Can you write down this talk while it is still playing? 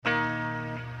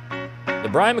The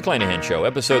Brian McClanahan Show,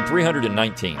 episode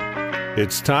 319.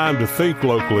 It's time to think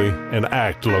locally and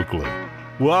act locally.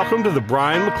 Welcome to the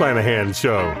Brian McClanahan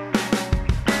Show.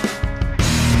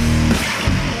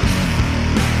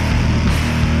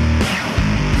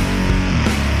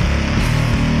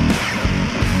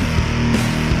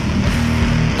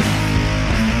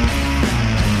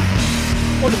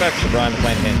 Welcome back to the Brian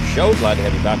McClanahan Show. Glad to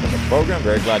have you back on the program.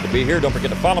 Very glad to be here. Don't forget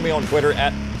to follow me on Twitter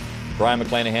at Brian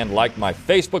McClanahan. Like my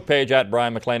Facebook page at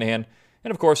Brian McClanahan. And,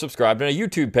 of course, subscribe to a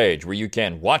YouTube page where you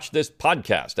can watch this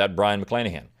podcast at Brian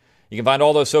McClanahan. You can find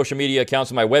all those social media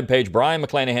accounts on my webpage,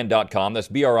 brianmcclanahan.com. That's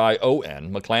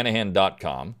B-R-I-O-N,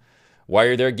 McClanahan.com. While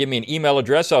you're there, give me an email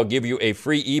address. I'll give you a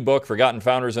free ebook, Forgotten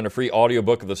Founders, and a free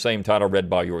audiobook of the same title read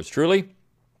by yours truly.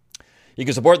 You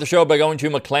can support the show by going to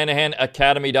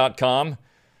McClanahanacademy.com.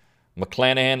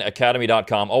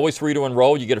 McClanahanacademy.com. Always free to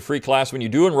enroll. You get a free class when you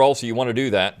do enroll, so you want to do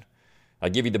that. I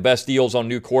give you the best deals on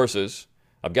new courses.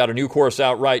 I've got a new course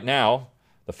out right now,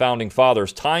 The Founding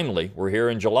Fathers, timely. We're here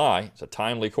in July. It's a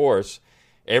timely course.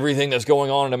 Everything that's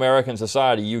going on in American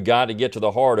society, you got to get to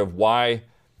the heart of why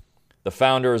the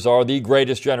founders are the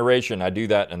greatest generation. I do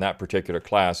that in that particular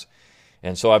class.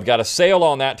 And so I've got a sale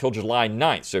on that till July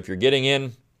 9th. So if you're getting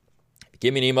in,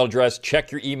 give me an email address,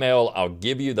 check your email. I'll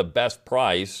give you the best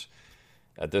price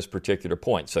at this particular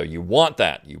point. So you want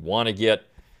that. You want to get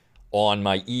on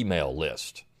my email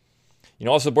list. You can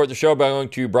also support the show by going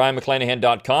to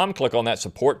brianmcclanahan.com. Click on that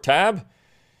support tab.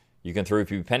 You can throw a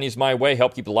few pennies my way,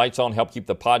 help keep the lights on, help keep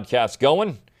the podcast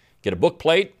going. Get a book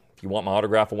plate if you want my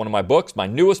autograph on one of my books. My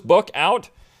newest book out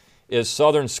is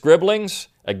Southern Scribblings.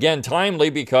 Again, timely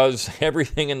because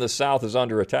everything in the South is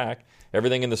under attack.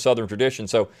 Everything in the Southern tradition.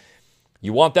 So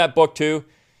you want that book too.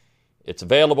 It's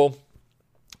available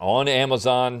on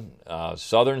Amazon.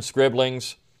 Southern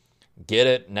Scribblings. Get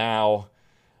it now.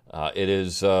 It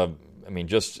is,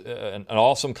 just an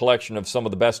awesome collection of some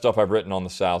of the best stuff I've written on the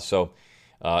South. So,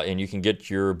 and you can get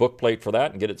your book plate for that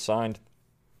and get it signed.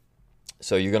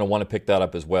 So you're going to want to pick that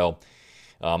up as well.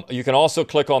 You can also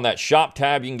click on that shop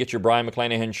tab. You can get your Brian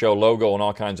McClanahan Show logo and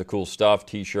all kinds of cool stuff.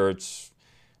 T-shirts,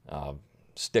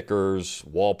 stickers,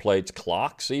 wall plates,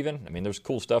 clocks even. There's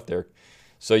cool stuff there.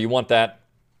 So you want that.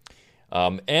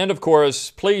 And, of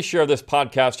course, please share this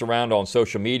podcast around on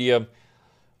social media.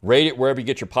 Rate it wherever you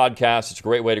get your podcasts. It's a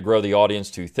great way to grow the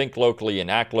audience to think locally and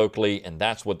act locally, and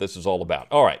that's what this is all about.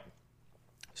 All right.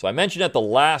 So I mentioned at the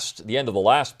end of the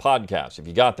last podcast, if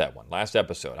you got that one, last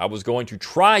episode, I was going to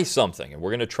try something, and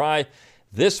we're going to try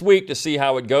this week to see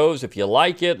how it goes. If you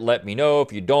like it, let me know.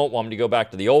 If you don't want me to go back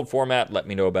to the old format, let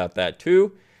me know about that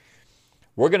too.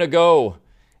 We're going to go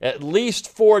at least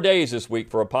 4 days this week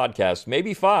for a podcast,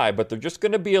 maybe 5, but they're just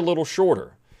going to be a little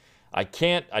shorter. I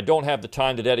don't have the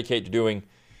time to dedicate to doing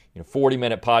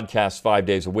 40-minute podcasts 5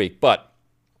 days a week, but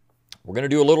we're going to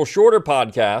do a little shorter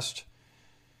podcast,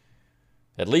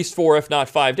 at least 4, if not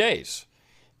 5 days.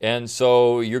 And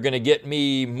so you're going to get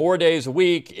me more days a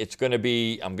week. I'm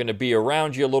going to be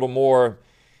around you a little more,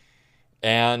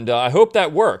 and I hope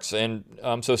that works. And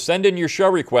so send in your show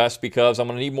requests because I'm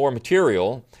going to need more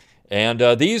material. And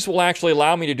these will actually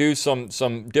allow me to do some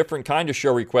different kind of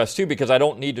show requests too, because I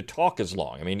don't need to talk as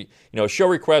long. Show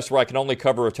requests where I can only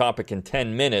cover a topic in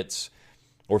 10 minutes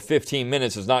or 15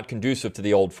 minutes is not conducive to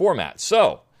the old format.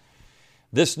 So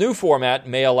this new format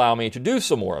may allow me to do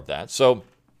some more of that. So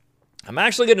I'm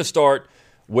actually going to start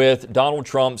with Donald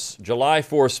Trump's July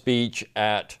 4th speech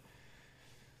at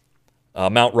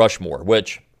Mount Rushmore,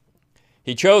 which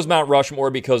he chose Mount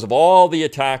Rushmore because of all the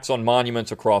attacks on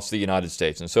monuments across the United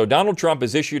States. And so Donald Trump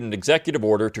has issued an executive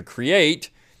order to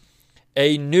create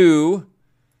a new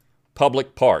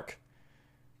public park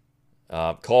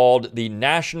called the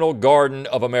National Garden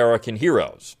of American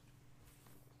Heroes.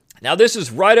 Now, this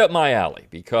is right up my alley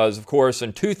because, of course,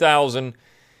 in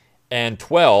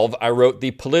 2012, I wrote the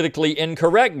Politically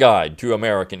Incorrect Guide to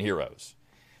American Heroes.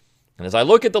 And as I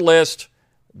look at the list,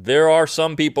 there are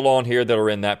some people on here that are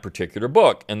in that particular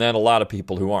book, and then a lot of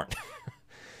people who aren't.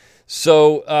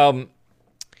 So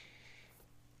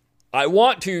I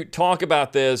want to talk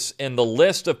about this in the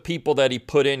list of people that he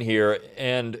put in here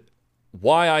and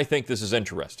why I think this is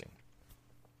interesting.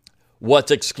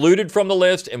 What's excluded from the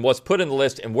list and what's put in the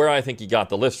list and where I think he got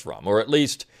the list from, or at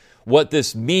least what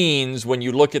this means when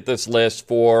you look at this list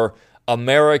for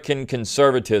American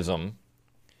conservatism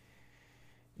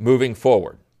moving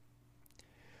forward.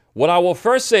 What I will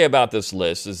first say about this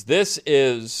list is this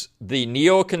is the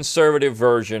neoconservative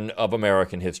version of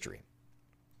American history.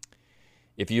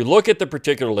 If you look at the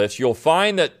particular list, you'll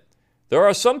find that there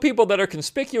are some people that are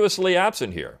conspicuously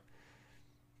absent here.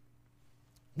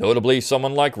 Notably,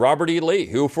 someone like Robert E. Lee,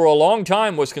 who for a long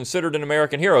time was considered an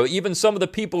American hero. Even some of the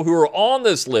people who are on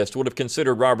this list would have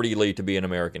considered Robert E. Lee to be an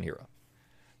American hero.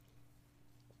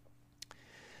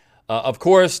 Of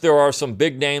course, there are some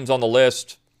big names on the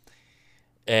list,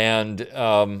 and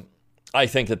I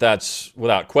think that that's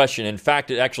without question. In fact,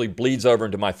 it actually bleeds over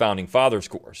into my Founding Fathers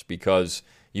course because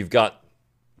you've got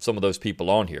some of those people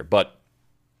on here. But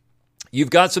you've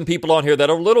got some people on here that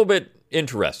are a little bit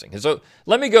interesting. And so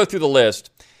let me go through the list,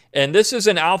 and this is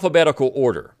in alphabetical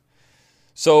order.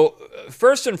 So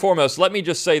first and foremost, let me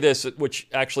just say this, which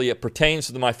actually it pertains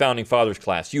to my Founding Fathers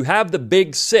class. You have the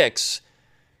big six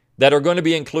that are going to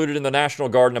be included in the National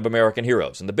Garden of American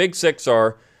Heroes. And the big six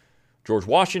are George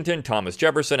Washington, Thomas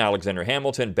Jefferson, Alexander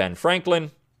Hamilton, Ben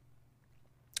Franklin,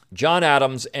 John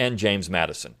Adams, and James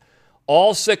Madison.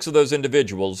 All six of those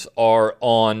individuals are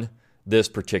on this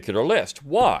particular list.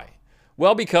 Why?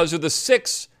 Well, because they're the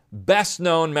six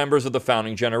best-known members of the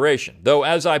founding generation. Though,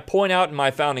 as I point out in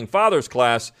my Founding Fathers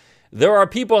class, there are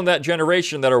people in that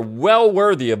generation that are well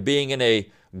worthy of being in a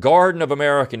Garden of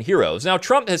American Heroes. Now,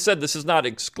 Trump has said this is not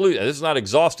an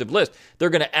exhaustive list. They're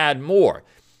going to add more.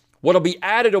 What'll be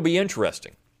added will be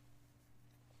interesting.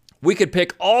 We could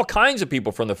pick all kinds of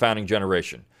people from the founding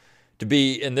generation to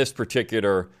be in this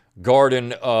particular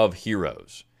Garden of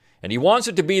Heroes. And he wants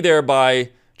it to be there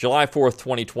by July 4th,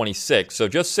 2026. So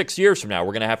just 6 years from now,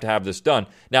 we're going to have this done.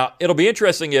 Now, it'll be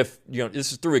interesting if,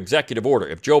 this is through executive order.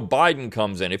 If Joe Biden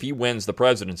comes in, if he wins the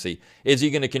presidency, is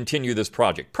he going to continue this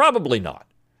project? Probably not.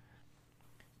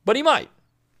 But he might.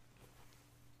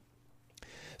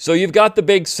 So you've got the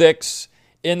big six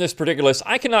in this particular list.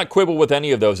 I cannot quibble with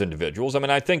any of those individuals. I mean,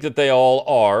 I think that they all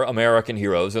are American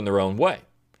heroes in their own way.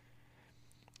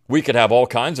 We could have all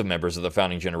kinds of members of the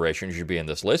founding generation who should be in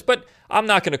this list, but I'm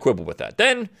not going to quibble with that.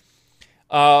 Then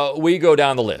we go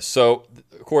down the list. So,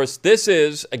 of course, this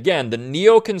is, again, the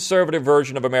neoconservative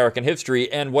version of American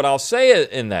history, and what I'll say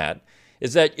in that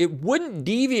is that it wouldn't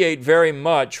deviate very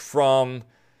much from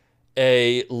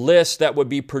a list that would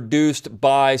be produced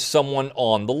by someone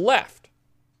on the left.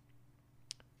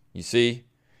 You see,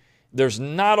 there's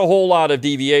not a whole lot of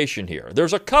deviation here.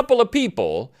 There's a couple of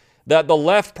people that the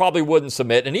left probably wouldn't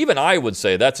submit, and even I would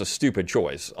say that's a stupid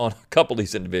choice on a couple of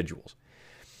these individuals.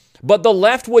 But the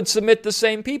left would submit the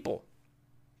same people.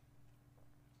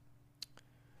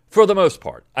 For the most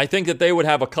part. I think that they would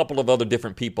have a couple of other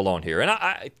different people on here. And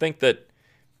I think that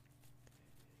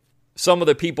some of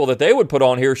the people that they would put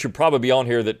on here should probably be on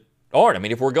here that aren't. I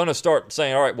mean, if we're going to start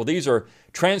saying, all right, well, these are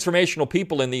transformational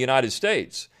people in the United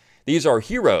States. These are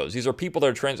heroes. These are people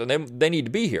that are they need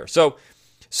to be here. So,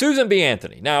 Susan B.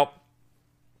 Anthony. Now,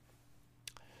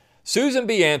 Susan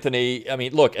B. Anthony, I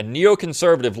mean, look, a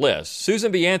neoconservative list.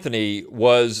 Susan B. Anthony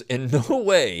was in no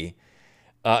way,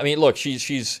 look,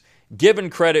 she's given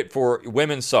credit for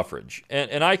women's suffrage,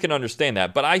 and I can understand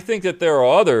that. But I think that there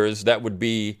are others that would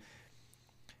be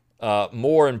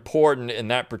more important in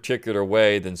that particular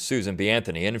way than Susan B.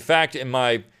 Anthony. And in fact, in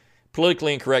my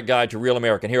Politically Incorrect Guide to Real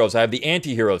American Heroes, I have the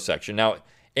anti-hero section. Now,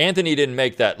 Anthony didn't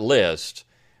make that list,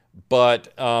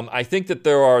 but I think that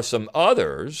there are some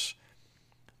others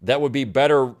that would be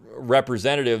better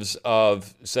representatives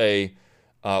of, say,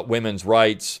 women's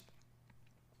rights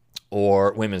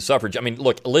or women's suffrage. I mean,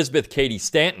 look, Elizabeth Cady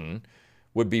Stanton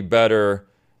would be better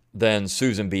than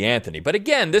Susan B. Anthony. But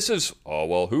again, this is, who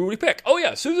would we pick? Oh,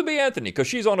 yeah, Susan B. Anthony, because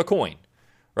she's on a coin,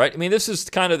 right? I mean, this is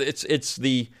kind of, it's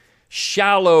the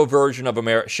shallow version of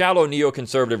shallow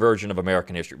neoconservative version of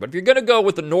American history. But if you're going to go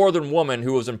with the Northern woman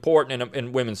who was important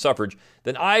in women's suffrage,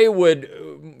 then I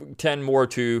would tend more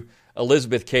to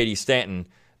Elizabeth Cady Stanton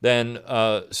than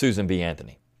Susan B.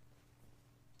 Anthony.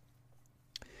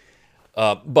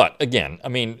 But again, I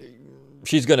mean,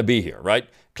 she's going to be here, right?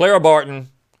 Clara Barton.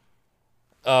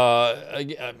 What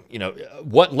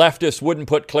leftist wouldn't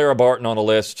put Clara Barton on a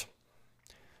list?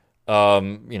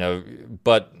 But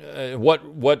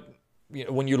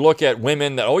when you look at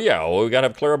women that, we got to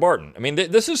have Clara Barton. I mean,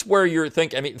 this is where you're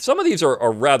thinking, I mean, some of these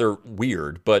are rather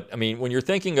weird, but I mean, when you're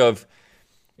thinking of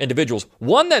individuals,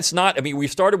 one that's not, I mean, we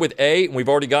started with A and we've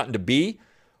already gotten to B.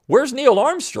 Where's Neil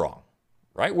Armstrong,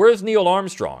 right? Where's Neil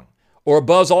Armstrong or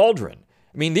Buzz Aldrin?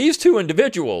 I mean, these two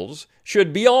individuals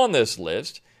should be on this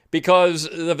list because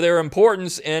of their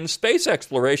importance in space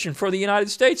exploration for the United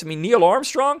States. I mean, Neil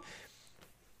Armstrong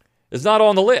is not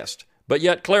on the list, but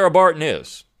yet Clara Barton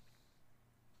is.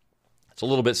 It's a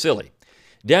little bit silly.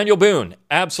 Daniel Boone.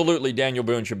 Absolutely, Daniel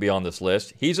Boone should be on this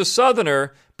list. He's a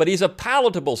Southerner, but he's a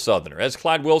palatable Southerner. As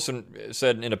Clyde Wilson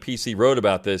said in a piece he wrote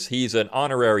about this, he's an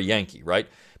honorary Yankee, right?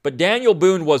 But Daniel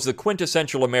Boone was the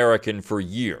quintessential American for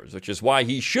years, which is why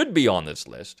he should be on this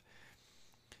list.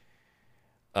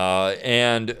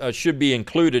 and should be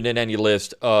included in any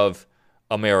list of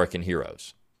American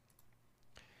heroes.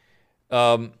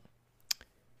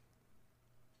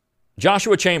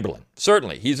 Joshua Chamberlain,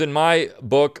 certainly. He's in my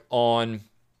book on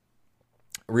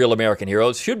real American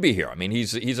heroes. Should be here. I mean,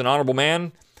 he's an honorable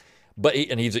man, but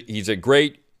he's a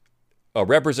great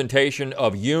representation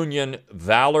of Union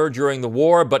valor during the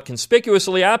war, but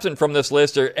conspicuously absent from this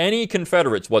list are any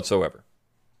Confederates whatsoever.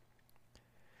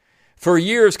 For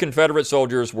years, Confederate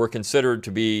soldiers were considered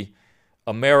to be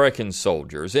American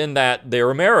soldiers in that they're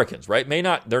Americans, right?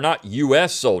 They're not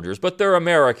U.S. soldiers, but they're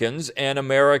Americans, and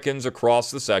Americans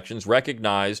across the sections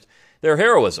recognized their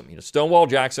heroism. Stonewall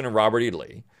Jackson and Robert E.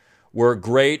 Lee were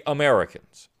great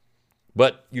Americans,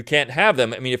 but you can't have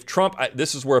them. I mean, if Trump,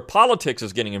 this is where politics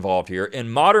is getting involved here, in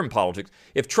modern politics.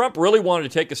 If Trump really wanted to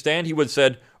take a stand, he would have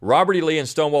said, Robert E. Lee and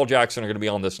Stonewall Jackson are going to be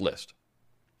on this list.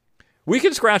 We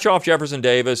can scratch off Jefferson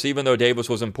Davis, even though Davis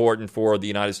was important for the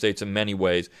United States in many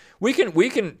ways. We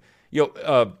can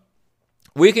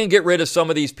get rid of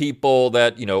some of these people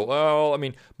that,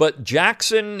 but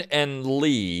Jackson and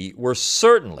Lee were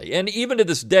certainly, and even to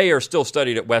this day are still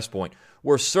studied at West Point,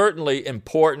 were certainly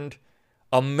important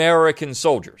American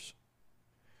soldiers.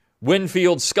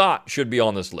 Winfield Scott should be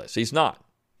on this list. He's not.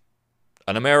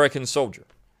 An American soldier.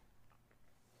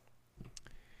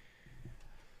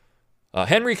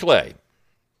 Henry Clay.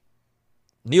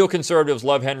 Neoconservatives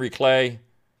love Henry Clay.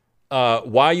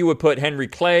 Why you would put Henry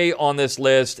Clay on this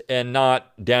list and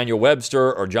not Daniel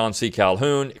Webster or John C.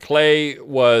 Calhoun? Clay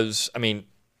was,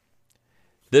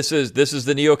 this is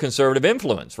the neoconservative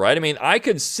influence, right? I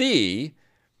could see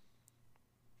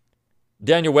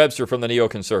Daniel Webster from the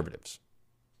neoconservatives.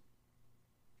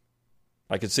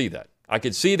 I could see that. I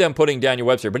could see them putting Daniel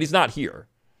Webster, but he's not here.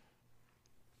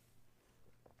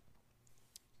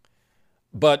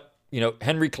 But,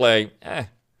 Henry Clay,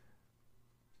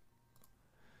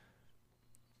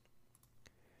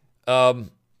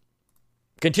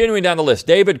 Continuing down the list,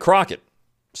 David Crockett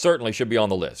certainly should be on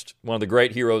the list. One of the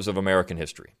great heroes of American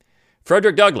history.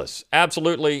 Frederick Douglass,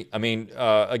 absolutely.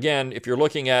 Again, if you're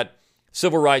looking at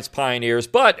civil rights pioneers,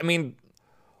 but,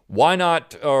 why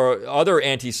not other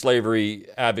anti-slavery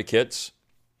advocates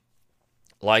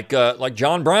like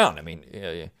John Brown?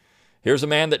 Here's a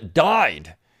man that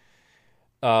died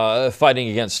fighting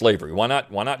against slavery. Why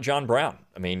not John Brown?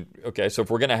 Okay, so if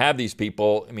we're going to have these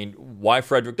people, why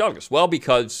Frederick Douglass? Well,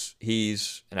 because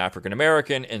he's an African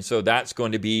American, and so that's to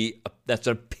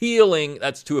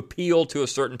appeal to a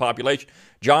certain population.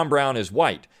 John Brown is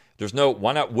white.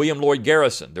 Why not William Lloyd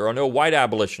Garrison? There are no white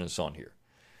abolitionists on here.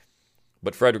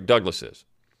 But Frederick Douglass is.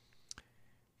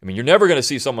 You're never going to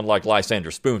see someone like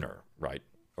Lysander Spooner, right?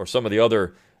 Or some of the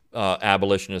other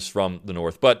abolitionists from the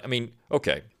North. But,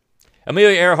 okay.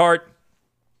 Amelia Earhart,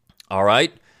 all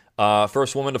right.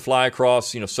 First woman to fly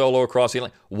solo across the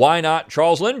Atlantic. Why not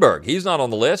Charles Lindbergh? He's not on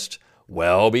the list.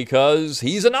 Well, because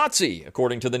he's a Nazi,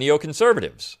 according to the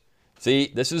neoconservatives.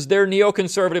 See, this is their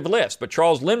neoconservative list, but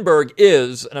Charles Lindbergh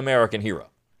is an American hero.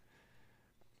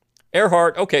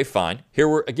 Earhart, okay, fine. Here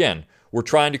we're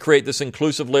trying to create this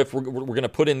inclusive list. We're going to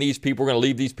put in these people. We're going to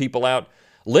leave these people out.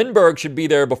 Lindbergh should be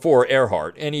there before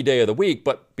Earhart any day of the week,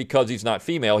 but because he's not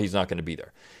female, he's not going to be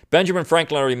there. Benjamin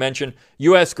Franklin, already mentioned.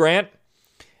 U.S. Grant,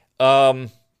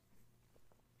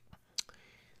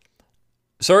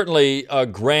 certainly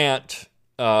Grant,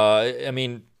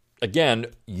 again,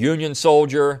 Union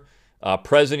soldier,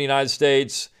 President of the United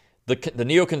States. The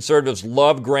neoconservatives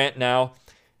love Grant now.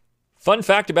 Fun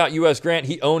fact about U.S. Grant,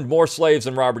 he owned more slaves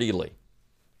than Robert E. Lee.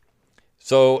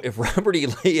 So if Robert E.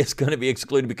 Lee is going to be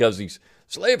excluded because he's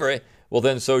slavery, well,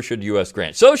 then so should U.S.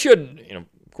 Grant. So should,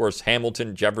 of course,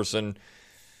 Hamilton, Jefferson,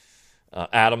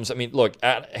 Adams.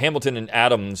 Hamilton and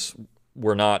Adams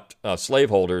were not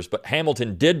slaveholders, but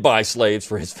Hamilton did buy slaves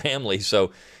for his family.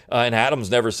 So, and Adams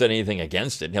never said anything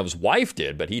against it. Now, his wife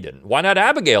did, but he didn't. Why not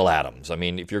Abigail Adams?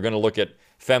 If you're going to look at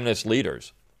feminist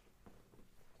leaders.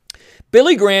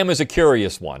 Billy Graham is a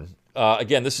curious one.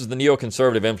 Again, this is the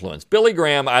neoconservative influence. Billy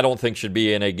Graham, I don't think should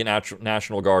be in a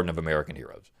National Garden of American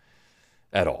Heroes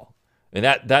at all. And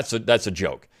that's a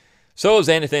joke. So is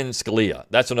Anthony Scalia.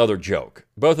 That's another joke.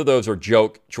 Both of those are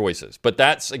joke choices. But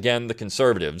that's, again, the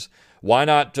conservatives. Why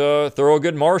not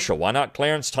Thurgood Marshall? Why not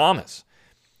Clarence Thomas?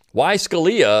 Why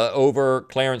Scalia over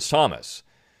Clarence Thomas?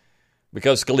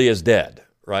 Because Scalia is dead,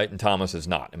 right? And Thomas is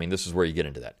not. This is where you get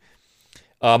into that.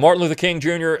 Martin Luther King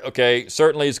Jr., okay,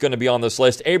 certainly is going to be on this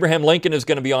list. Abraham Lincoln is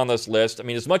going to be on this list.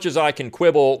 As much as I can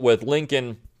quibble with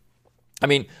Lincoln,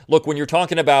 look, when you're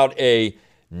talking about a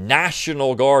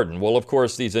National Garden, well, of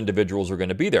course, these individuals are going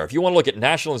to be there. If you want to look at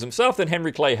nationalism himself, then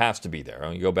Henry Clay has to be there.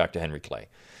 You go back to Henry Clay.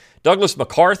 Douglas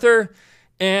MacArthur,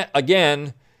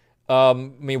 again, I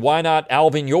mean, why not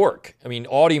Alvin York? I mean,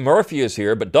 Audie Murphy is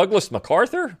here, but Douglas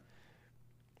MacArthur?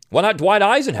 Why not Dwight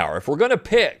Eisenhower? If we're going to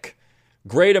pick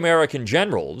great American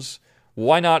generals,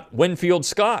 why not Winfield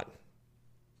Scott?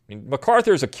 I mean,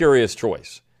 MacArthur is a curious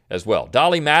choice as well.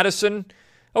 Dolly Madison,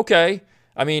 okay.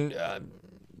 I mean,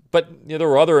 but there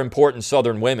were other important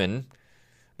Southern women.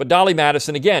 But Dolly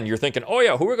Madison, again, you're thinking, oh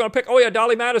yeah, who are we going to pick? Oh yeah,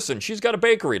 Dolly Madison. She's got a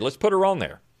bakery. Let's put her on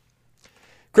there.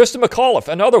 Krista McAuliffe,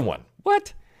 another one.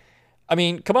 What? I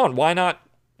mean, come on, why not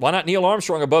Neil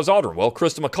Armstrong or Buzz Aldrin? Well,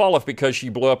 Krista McAuliffe because she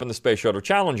blew up in the Space Shuttle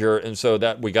Challenger, and so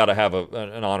that we got to have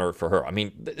an honor for her. I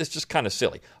mean, it's just kind of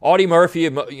silly. Audie Murphy,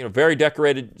 very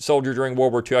decorated soldier during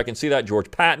World War II. I can see that. George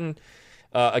Patton.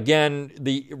 Again,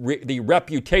 the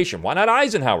reputation. Why not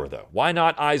Eisenhower, though? Why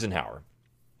not Eisenhower?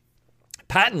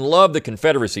 Patton loved the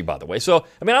Confederacy, by the way. So,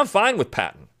 I mean, I'm fine with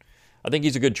Patton. I think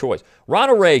he's a good choice.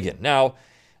 Ronald Reagan. Now,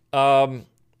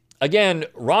 again,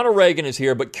 Ronald Reagan is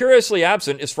here, but curiously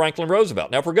absent is Franklin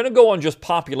Roosevelt. Now, if we're going to go on just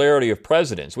popularity of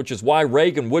presidents, which is why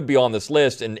Reagan would be on this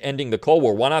list and ending the Cold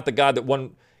War, why not the guy that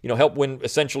helped win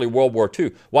essentially World War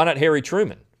II? Why not Harry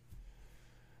Truman?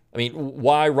 I mean,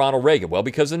 why Ronald Reagan? Well,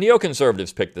 because the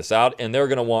neoconservatives picked this out, and they're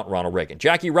going to want Ronald Reagan.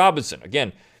 Jackie Robinson,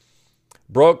 again,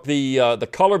 broke the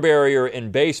color barrier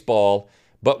in baseball,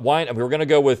 but why? I mean, we're going to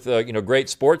go with great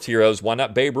sports heroes. Why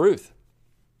not Babe Ruth?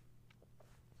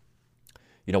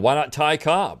 Why not Ty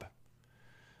Cobb?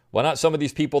 Why not some of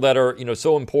these people that are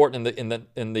so important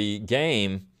in the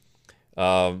game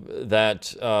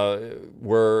that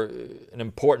were an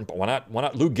important? Why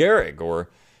not Lou Gehrig or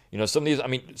some of these? I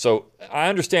mean, so I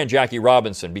understand Jackie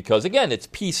Robinson because again, it's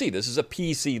PC. This is a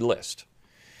PC list.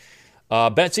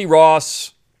 Betsy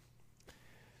Ross.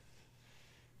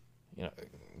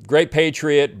 Great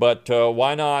patriot, but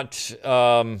why not,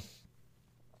 some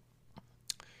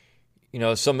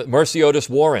Mercy Otis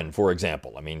Warren, for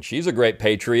example. I mean, she's a great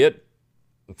patriot.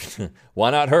 Why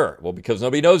not her? Well, because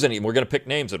nobody knows any. We're going to pick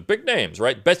names, big names,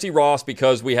 right? Betsy Ross,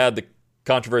 because we had the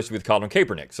controversy with Colin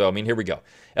Kaepernick. So, I mean, here we go.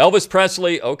 Elvis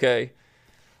Presley, okay.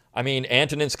 I mean,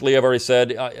 Antonin Scalia, I've already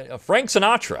said. Frank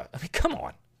Sinatra, I mean, come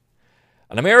on.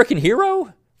 An American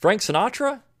hero? Frank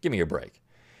Sinatra? Give me a break.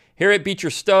 Harriet Beecher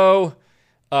Stowe.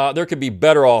 There could be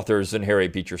better authors than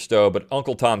Harriet Beecher Stowe, but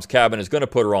Uncle Tom's Cabin is going to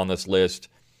put her on this list.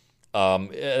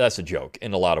 That's a joke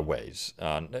in a lot of ways.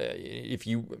 If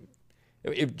you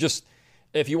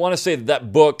want to say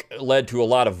that book led to a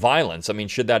lot of violence, I mean,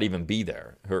 should that even be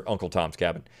there? Her Uncle Tom's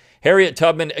Cabin. Harriet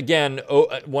Tubman, again,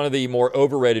 one of the more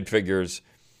overrated figures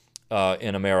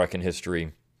in American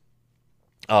history.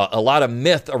 A lot of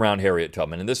myth around Harriet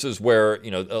Tubman, and this is where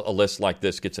a list like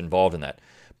this gets involved in that.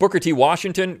 Booker T.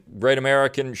 Washington, great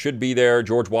American, should be there.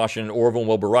 George Washington, Orville and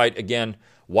Wilbur Wright. Again,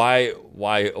 why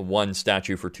one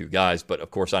statue for two guys? But, of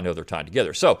course, I know they're tied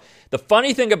together. So the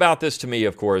funny thing about this to me,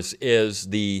 of course, is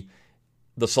the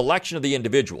selection of the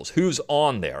individuals, who's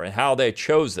on there and how they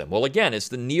chose them. Well, again, it's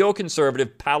the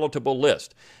neoconservative palatable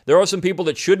list. There are some people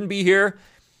that shouldn't be here.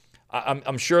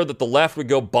 I'm sure that the left would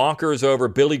go bonkers over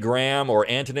Billy Graham or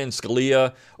Antonin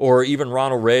Scalia or even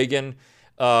Ronald Reagan.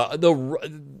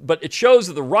 But it shows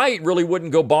that the right really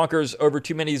wouldn't go bonkers over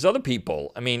too many of these other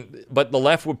people. I mean, but the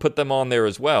left would put them on there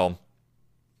as well.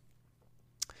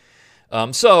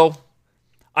 So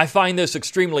I find this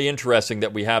extremely interesting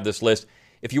that we have this list.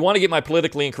 If you want to get my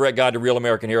politically incorrect guide to real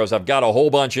American heroes, I've got a whole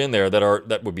bunch in there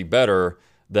that would be better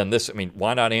than this. I mean,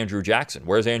 why not Andrew Jackson?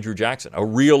 Where's Andrew Jackson? A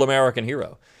real American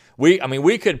hero.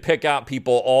 We could pick out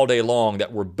people all day long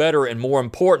that were better and more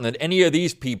important than any of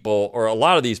these people, or a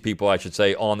lot of these people, I should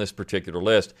say, on this particular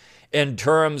list in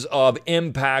terms of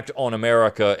impact on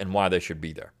America and why they should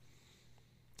be there.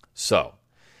 So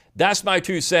that's my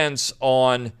 2 cents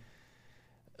on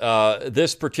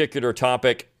this particular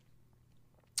topic.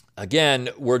 Again,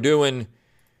 we're doing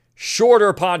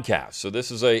shorter podcasts. So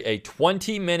this is a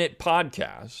 20-minute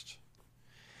podcast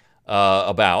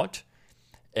about...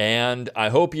 And I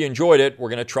hope you enjoyed it. We're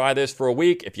going to try this for a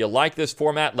week. If you like this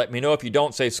format, let me know. If you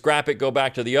don't, say scrap it, go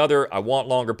back to the other. I want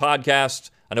longer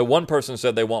podcasts. I know one person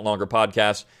said they want longer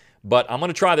podcasts, but I'm going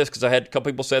to try this because I had a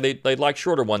couple people say they'd like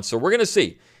shorter ones. So we're going to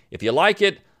see. If you like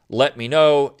it, let me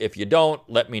know. If you don't,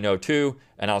 let me know too.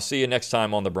 And I'll see you next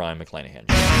time on The Brian McClanahan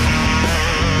Show.